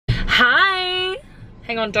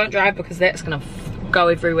hang on, don't drive because that's gonna go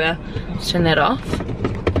everywhere. Let's turn that off.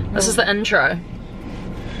 This is the intro.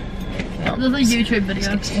 This is a YouTube video. Let's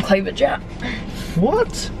get some cleavage out.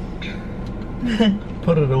 What?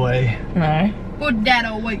 Put it away. No. Put that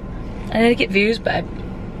away. I need to get views, babe.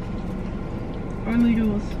 Only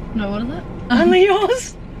yours. No, what is it? Only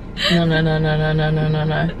yours? No.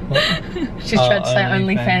 She's tried to say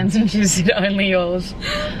OnlyFans and she said only yours.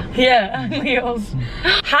 Yeah, only yours.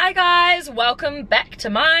 Hi guys, welcome back to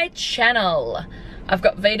my channel. I've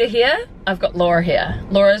got Vita here, I've got Laura here.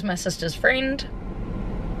 Laura's my sister's friend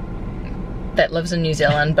that lives in New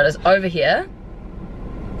Zealand but is over here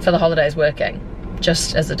for the holidays working.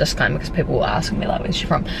 Just as a disclaimer because people will ask me like, where's she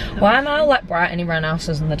from? Why am I all like bright and everyone else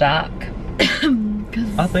is in the dark?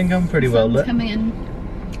 I think I'm pretty well lit. Coming in.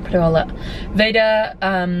 Pretty well lit. Vita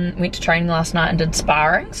went to training last night and did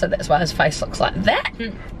sparring, so that's why his face looks like that.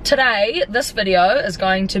 Today, this video is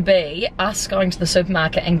going to be us going to the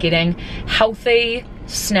supermarket and getting healthy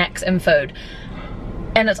snacks and food.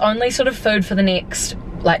 And it's only sort of food for the next,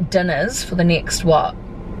 like dinners for the next, what?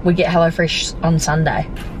 We get HelloFresh on Sunday.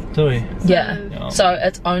 Do we? Yeah. So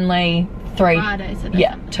it's only Friday, Saturday.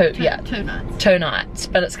 Yeah, two nights. 2 nights,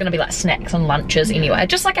 but it's gonna be like snacks and lunches anyway,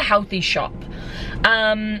 just like a healthy shop.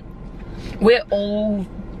 We're all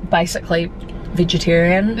basically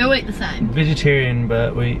vegetarian. We all eat the same. Vegetarian,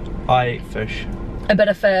 but I eat fish. A bit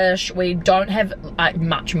of fish. We don't have like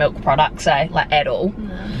much milk products, like at all.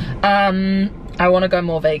 No. I want to go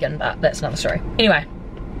more vegan, but that's another story. Anyway,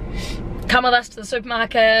 come with us to the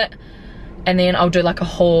supermarket, and then I'll do like a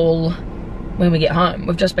haul when we get home.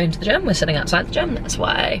 We've just been to the gym, we're sitting outside the gym, that's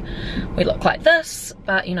why we look like this,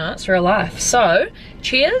 but you know, it's real life. So,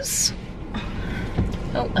 cheers.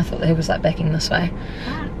 Oh, I thought he was like backing this way.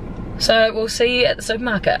 So, we'll see you at the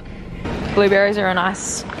supermarket. Blueberries are a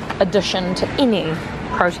nice addition to any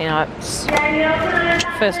protein oats.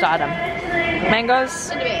 First item. Mangoes?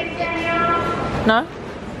 No?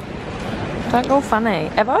 Don't go funny.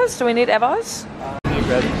 Avos? Do we need avos?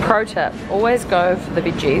 Pro tip, always go for the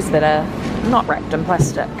veggies that are not wrapped in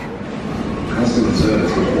plastic.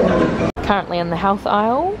 Currently in the health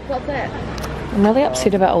aisle. What's that? I'm really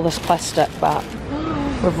upset about all this plastic, but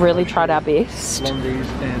we've really tried our best. Blondies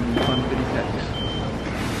and fun bitty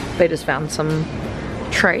packs. Vita's found some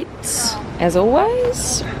treats, as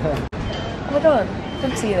always. Oh my god,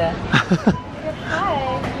 didn't see you there. You good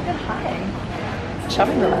hi. You good hi.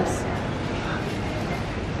 Shoving with us.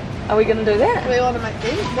 Are we gonna do that? Do we want to make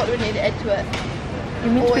these? What do we need to add to it?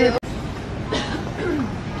 You meant to be. Oil.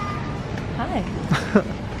 Hi.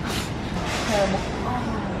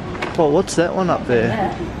 Well, what's that one up there?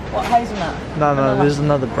 Yeah. What, hazelnut? No, there's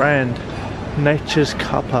another brand. Nature's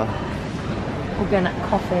Cuppa. Organic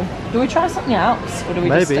coffee. Do we try something else, or do we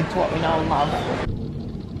just Maybe. stick to what we know and love?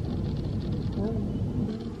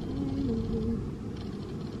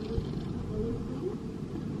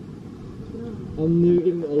 I'm never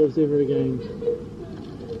getting olives ever again.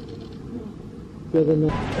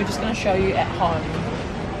 We're just going to show you at home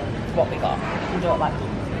what we got. We'll do it like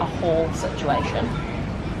a haul situation.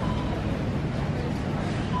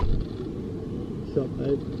 Shop,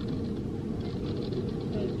 babe.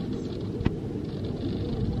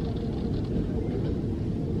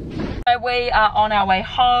 So we are on our way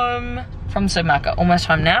home from the supermarket. Almost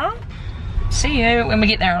home now. See you when we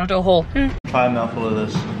get there and I'll do a haul. Try a mouthful of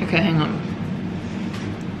this. Okay, hang on.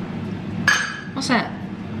 What's that?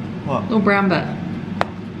 What? Little brown bit.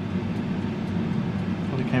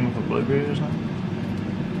 Probably came with a blueberry or something.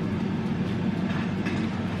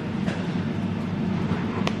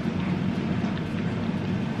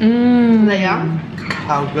 Mmm. They are.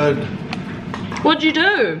 How good. What'd you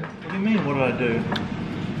do? What do you mean, what did I do?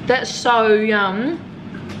 That's so yum.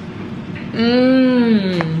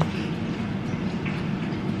 Mmm.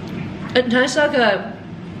 It tastes like a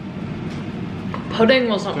pudding or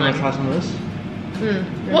Do you something. want to try some of this?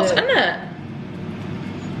 What's in it?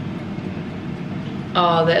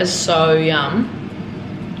 Oh, that is so yum.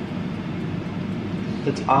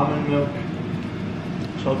 It's almond milk,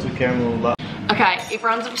 salted caramel. Okay,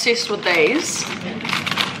 everyone's obsessed with these.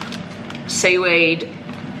 Seaweed.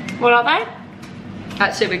 What are they?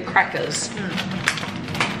 Like seaweed crackers.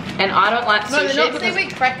 And I don't like No, sushi. they're not because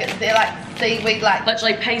seaweed crackers. They're like seaweed, like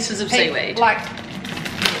literally pieces of seaweed. Like,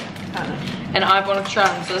 I don't know. And I wanted to try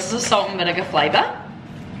them. So this is a salt and vinegar flavour.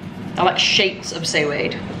 They're like sheets of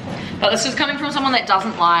seaweed. But this is coming from someone that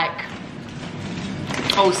doesn't like,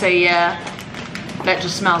 oh, see, yeah, that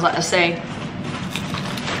just smells like the sea.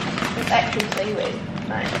 It's actual seaweed.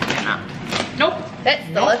 No. No. Nope. That's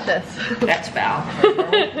delicious. That's foul.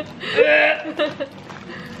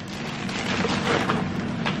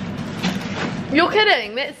 You're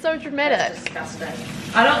kidding, that's so That's dramatic. disgusting.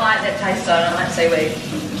 I don't like that taste though, I don't like seaweed.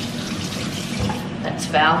 That's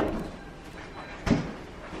foul.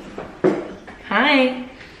 Hi.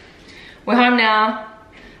 We're home now.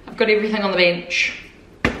 I've got everything on the bench.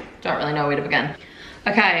 Don't really know where to begin.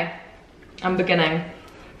 Okay, I'm beginning.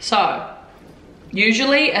 So,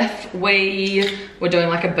 usually if we were doing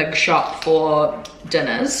like a big shop for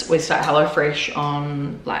dinners, we start HelloFresh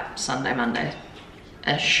on like Sunday,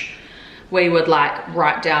 Monday-ish. We would like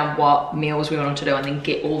write down what meals we wanted to do and then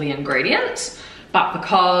get all the ingredients. But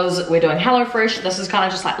because we're doing HelloFresh, this is kind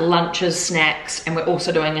of just like lunches, snacks, and we're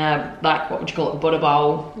also doing a, like, what would you call it, a Buddha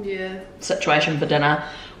bowl situation for dinner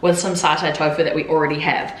with some satay tofu that we already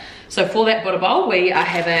have. So for that Buddha bowl, we are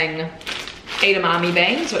having edamame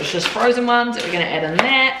beans, which is just frozen ones that we're gonna add in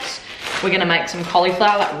that. We're gonna make some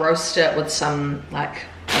cauliflower, like roast it with some, like,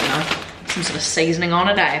 I don't know, some sort of seasoning on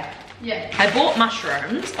it, eh? Yeah. I bought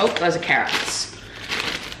mushrooms. Oh, those are carrots.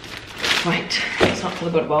 Wait, it's not for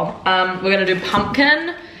the Buddha bowl. We're gonna do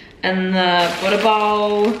pumpkin in the Buddha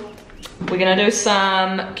bowl. We're gonna do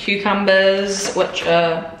some cucumbers, which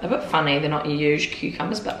are a bit funny. They're not your usual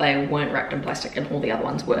cucumbers, but they weren't wrapped in plastic and all the other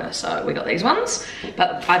ones were. So we got these ones.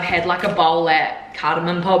 But I've had like a bowl at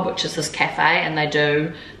Cardamom Pub, which is this cafe, and they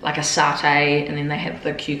do like a satay and then they have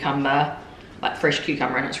the cucumber, like fresh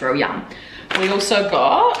cucumber, and it's real yum. We also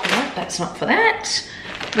got, no, that's not for that.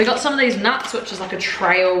 We got some of these nuts, which is like a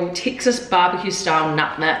trail Texas barbecue style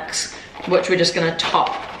nut mix, which we're just gonna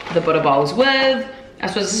top the Buddha bowls with. I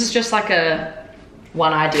suppose this is just like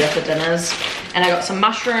one idea for dinners. And I got some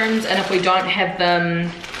mushrooms, and if we don't have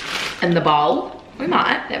them in the bowl, we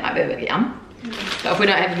might, that might be a bit yum. But if we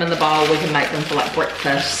don't have them in the bowl, we can make them for like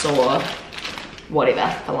breakfast or whatever,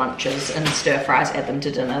 for lunches, and stir fries, add them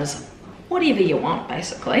to dinners. Whatever you want,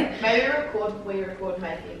 basically. Maybe we record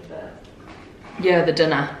making the... Yeah, the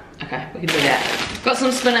dinner. Okay, we can do that. Got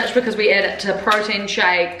some spinach because we add it to protein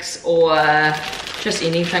shakes or just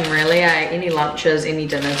anything really, eh? Any lunches, any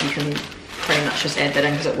dinners, you can pretty much just add that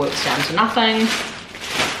in because it works down to nothing.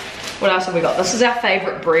 What else have we got? This is our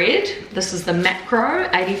favorite bread. This is the Macro,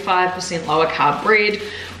 85% lower carb bread.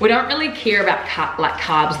 We don't really care about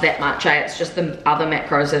carbs that much, eh? It's just the other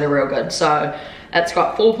macros that are real good. So it's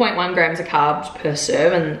got 4.1 grams of carbs per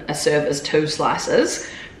serve, and a serve is 2 slices.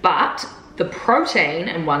 But the protein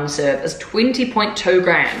in one serve is 20.2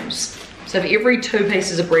 grams. So for every 2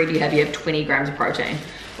 pieces of bread you have 20 grams of protein,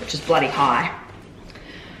 which is bloody high.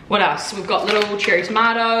 What else? We've got little cherry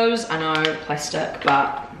tomatoes. I know, plastic,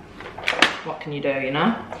 but what can you do, you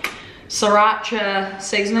know? Sriracha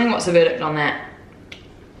seasoning, what's the verdict on that?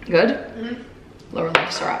 Good? Mm-hmm. Laura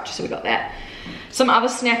loves sriracha, so we got that. Some other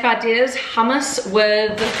snack ideas, hummus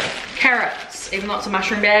with carrots. Even though it's a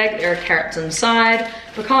mushroom bag, there are carrots inside,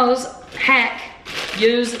 because hack,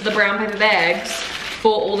 use the brown paper bags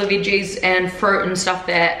for all the veggies and fruit and stuff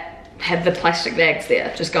that have the plastic bags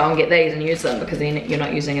there. Just go and get these and use them, because then you're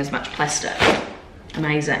not using as much plastic.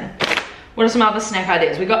 Amazing. What are some other snack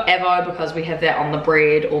ideas? We got Avo because we have that on the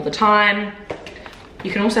bread all the time.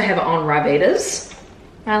 You can also have it on Ryvitas.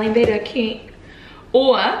 Marlene Vita, cute.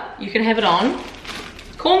 Or you can have it on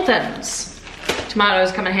corn thins.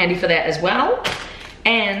 Tomatoes come in handy for that as well.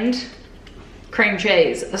 And cream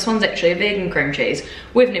cheese. This one's actually a vegan cream cheese.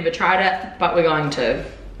 We've never tried it, but we're going to.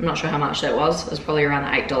 I'm not sure how much that was. It was probably around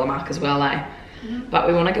the $8 mark as well, eh? Mm-hmm. But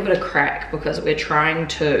we want to give it a crack because we're trying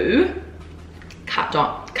to cut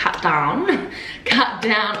down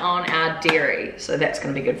on our dairy. So that's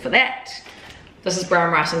going to be good for that. This is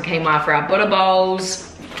brown rice and quinoa for our Buddha bowls.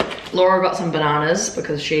 Laura got some bananas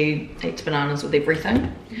because she eats bananas with everything.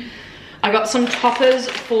 I got some toppers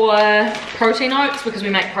for protein oats because we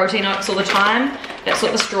make protein oats all the time. That's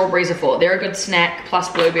what the strawberries are for. They're a good snack, plus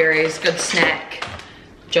blueberries, good snack.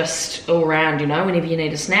 Just all around, you know, whenever you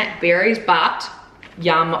need a snack, berries, but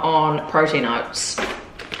yum on protein oats.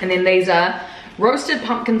 And then these are roasted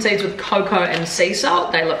pumpkin seeds with cocoa and sea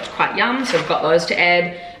salt. They looked quite yum, so I've got those to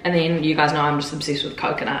add. And then you guys know I'm just obsessed with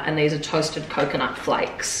coconut, and these are toasted coconut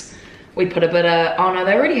flakes. We put a bit of, oh no,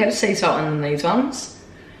 they already have sea salt in these ones.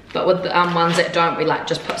 But with the ones that don't, we like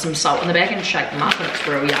just put some salt in the back and shake them up, and it's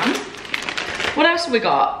real yum. What else have we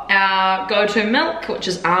got? Our go-to milk, which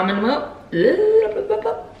is almond milk.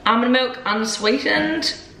 Almond milk,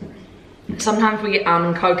 unsweetened. Sometimes we get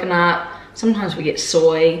almond coconut, sometimes we get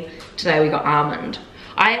soy. Today we got almond.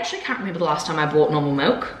 I actually can't remember the last time I bought normal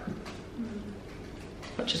milk,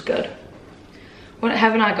 which is good. What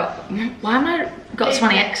haven't I got? Why haven't I got this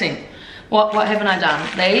funny accent? What haven't I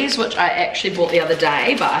done? These, which I actually bought the other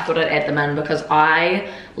day, but I thought I'd add them in because I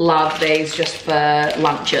love these just for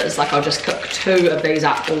lunches. Like I'll just cook 2 of these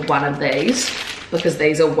up or 1 of these because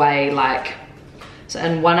these are way like So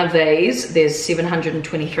in one of these, there's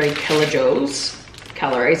 723 kilojoules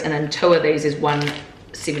calories, and in 2 of these is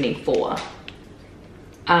 174.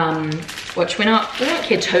 Which we don't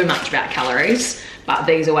care too much about calories, but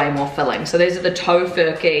these are way more filling. So these are the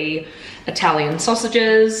Tofurky Italian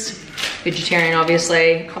sausages, vegetarian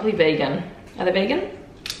obviously, probably vegan. Are they vegan?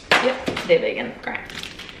 Yep, they're vegan, great.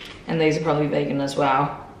 And these are probably vegan as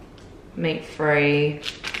well. Meat free.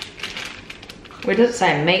 Where does it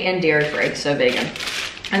say? Meat and dairy free, so vegan.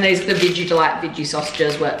 And these are the Veggie Delight veggie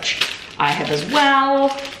sausages, which I have as well.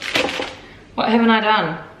 What haven't I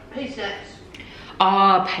done? Pea snacks.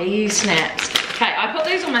 Oh, pea snacks. Okay, I put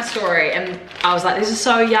these on my story and I was like, this is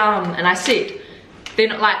so yum. And I said, they're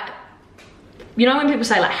not like, you know when people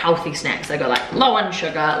say like healthy snacks, they go like low in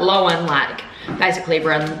sugar, low in like basically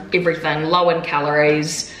everything, low in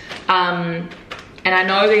calories. And I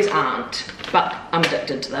know these aren't, but I'm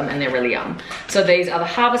addicted to them and they're really yum. So these are the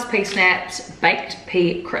Harvest Pea Snaps Baked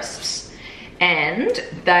Pea Crisps. And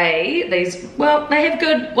they have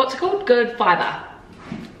good, what's it called? Good fiber.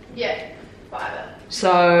 Yeah, fiber.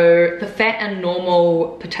 So the fat in normal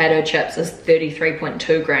potato chips is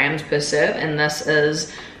 33.2 grams per serve, and this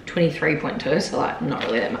is 23.2, so like not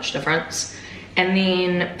really that much difference. And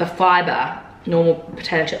then the fiber, normal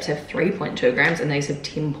potato chips have 3.2 grams and these have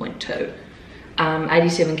 10.2.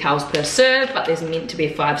 87 calories per serve, but there's meant to be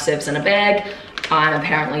 5 serves in a bag. I'm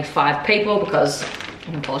apparently 5 people because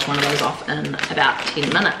I'm gonna polish one of those off in about 10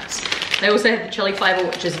 minutes. They also have the chili flavor,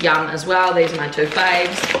 which is yum as well. These are my 2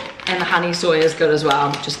 faves. And the honey soy is good as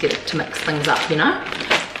well. Just get it to mix things up, you know?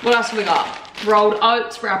 What else have we got? Rolled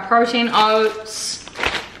oats for our protein oats.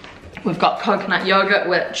 We've got coconut yogurt,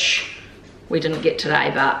 which we didn't get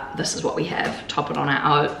today, but this is what we have. Top it on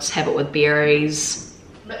our oats, have it with berries.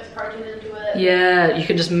 Mix protein into it. Yeah, you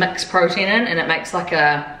can just mix protein in and it makes like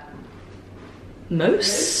a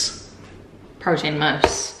mousse. Protein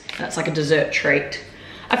mousse. And it's like a dessert treat.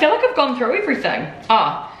 I feel like I've gone through everything.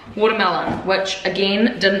 Watermelon, which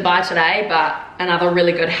again, didn't buy today, but another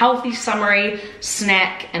really good healthy summery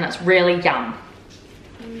snack, and it's really yum.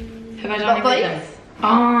 Have I done everything?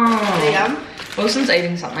 Oh. Yum. Wilson's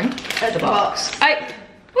eating something. At the box. Hey,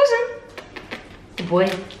 Wilson. Good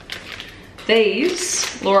boy.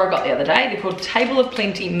 These, Laura got the other day. They're called Table of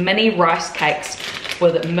Plenty mini rice cakes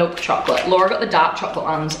with milk chocolate. Laura got the dark chocolate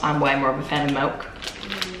ones. I'm way more of a fan of milk.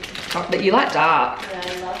 But you like dark. Yeah,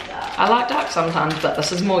 I love that. I like dark sometimes, but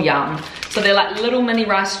this is more yum. So they're like little mini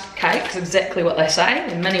rice cakes, exactly what they say.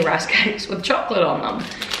 They're mini rice cakes with chocolate on them.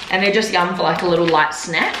 And they're just yum for like a little light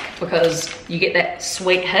snack because you get that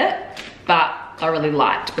sweet hit, but they're really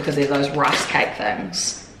light because they're those rice cake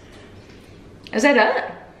things. Is that it?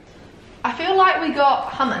 I feel like we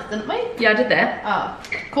got hummus, didn't we? Yeah, I did that. Oh.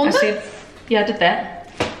 Corn dip? Yeah, I did that.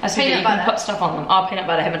 I said Peanut you can butter. put stuff on them. Oh, peanut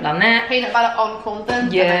butter, I haven't done that. Peanut butter on corn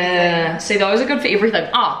dip. Yeah, Amazing. see those are good for everything.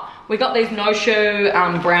 Oh, we got these no-shoe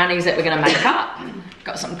brownies that we're gonna make up.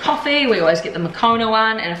 Got some coffee, we always get the Moccona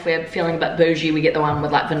one, and if we're feeling a bit bougie, we get the one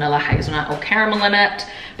with like vanilla, hazelnut, or caramel in it.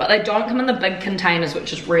 But they don't come in the big containers,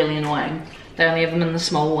 which is really annoying. They only have them in the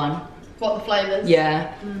small one. What, the flavours?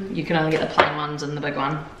 Yeah, you can only get the plain ones in the big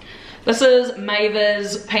one. This is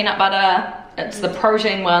Maver's peanut butter. It's the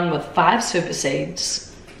protein one with 5 super seeds.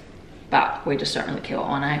 But we just don't really care what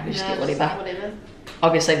one, eh? We just get whatever.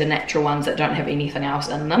 Obviously the natural ones that don't have anything else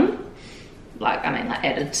in them. Like, I mean, like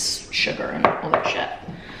added sugar and all that shit.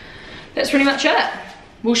 That's pretty much it.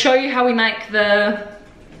 We'll show you how we make the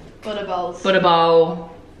Butter bowls. Buddha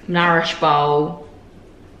bowl, nourish bowl,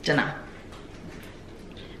 dinner.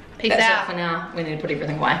 Peace That's out. it for now. We need to put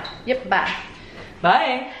everything away. Yep, bye.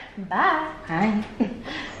 Bye. Bye. Hi.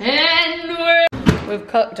 And we've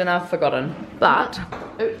cooked and I've forgotten, but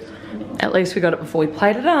Oops. at least we got it before we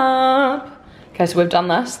played it up. Okay, so we've done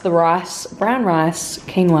this, the rice, brown rice,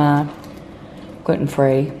 quinoa,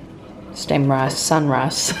 gluten-free, stem rice, sun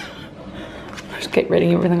rice. Just keep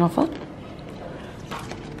reading everything off it.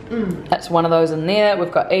 That's one of those in there.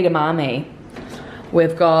 We've got edamame.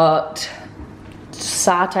 We've got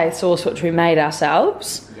satay sauce, which we made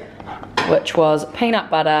ourselves, which was peanut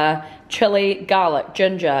butter, chili, garlic,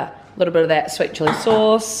 ginger, a little bit of that sweet chili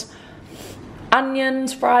sauce,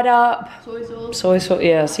 onions fried up, Soy sauce. soy sauce,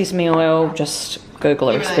 yeah, sesame oil, just Google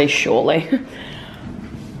a recipe shortly.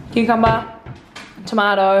 Cucumber,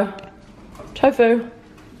 tomato, tofu,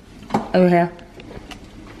 over here.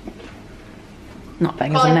 Not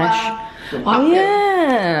bangers and mash. Oh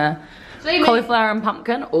yeah. Cauliflower and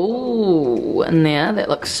pumpkin. Ooh, in there. That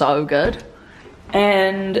looks so good.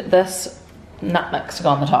 And this nut mix to go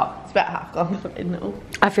on the top. It's about half gone, isn't it all?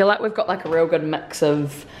 I feel like we've got like a real good mix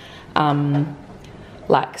of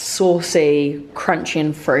like saucy, crunchy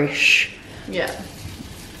and fresh Yeah.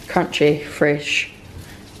 crunchy, fresh,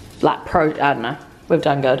 like I don't know. We've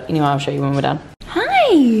done good. Anyway, I'll show you when we're done.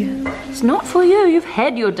 Hi! It's not for you. You've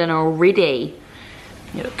had your dinner already.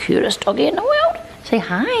 You're the cutest doggy in the world. Say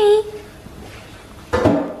hi.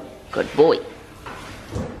 Good boy.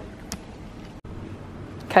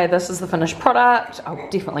 Okay, this is the finished product. I'll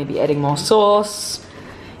definitely be adding more sauce.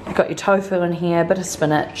 You've got your tofu in here, bit of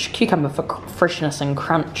spinach, cucumber for freshness and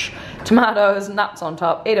crunch, tomatoes, nuts on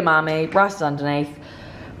top, edamame, rice is underneath,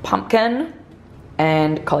 pumpkin,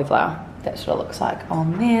 and cauliflower. That's what it looks like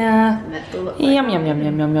on there. Yum, yum, yum,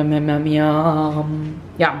 yum, yum, yum, yum, yum, yum.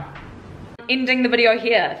 Yum. Ending the video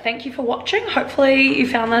here. Thank you for watching. Hopefully you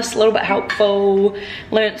found this a little bit helpful,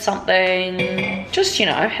 learnt something, just, you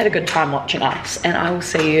know, had a good time watching us, and I will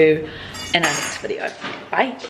see you in our next video. Bye.